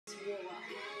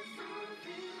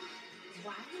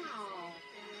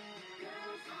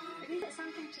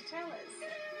something to tell us.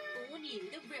 All new,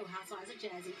 The Real Housewives of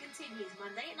Jersey continues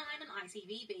Monday at 9 on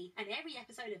ITVB, and every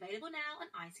episode available now on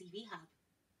ITV Hub.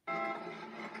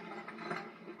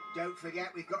 Don't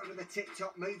forget, we've got another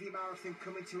TikTok movie marathon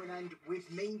coming to an end with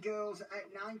Mean Girls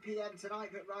at 9 p.m. tonight,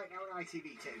 but right now on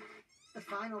ITV2. The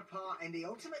final part in the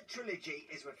ultimate trilogy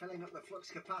is we're filling up the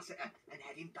flux capacitor and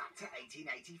heading back to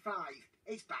 1885.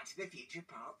 It's Back to the Future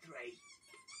Part 3.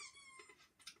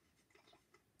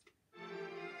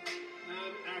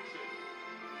 And action.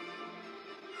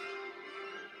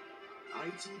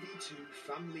 ITV2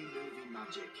 Family Movie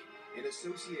Magic, in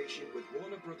association with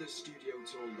Warner Brothers Studio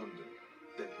Tour London,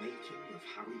 the making of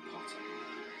Harry Potter.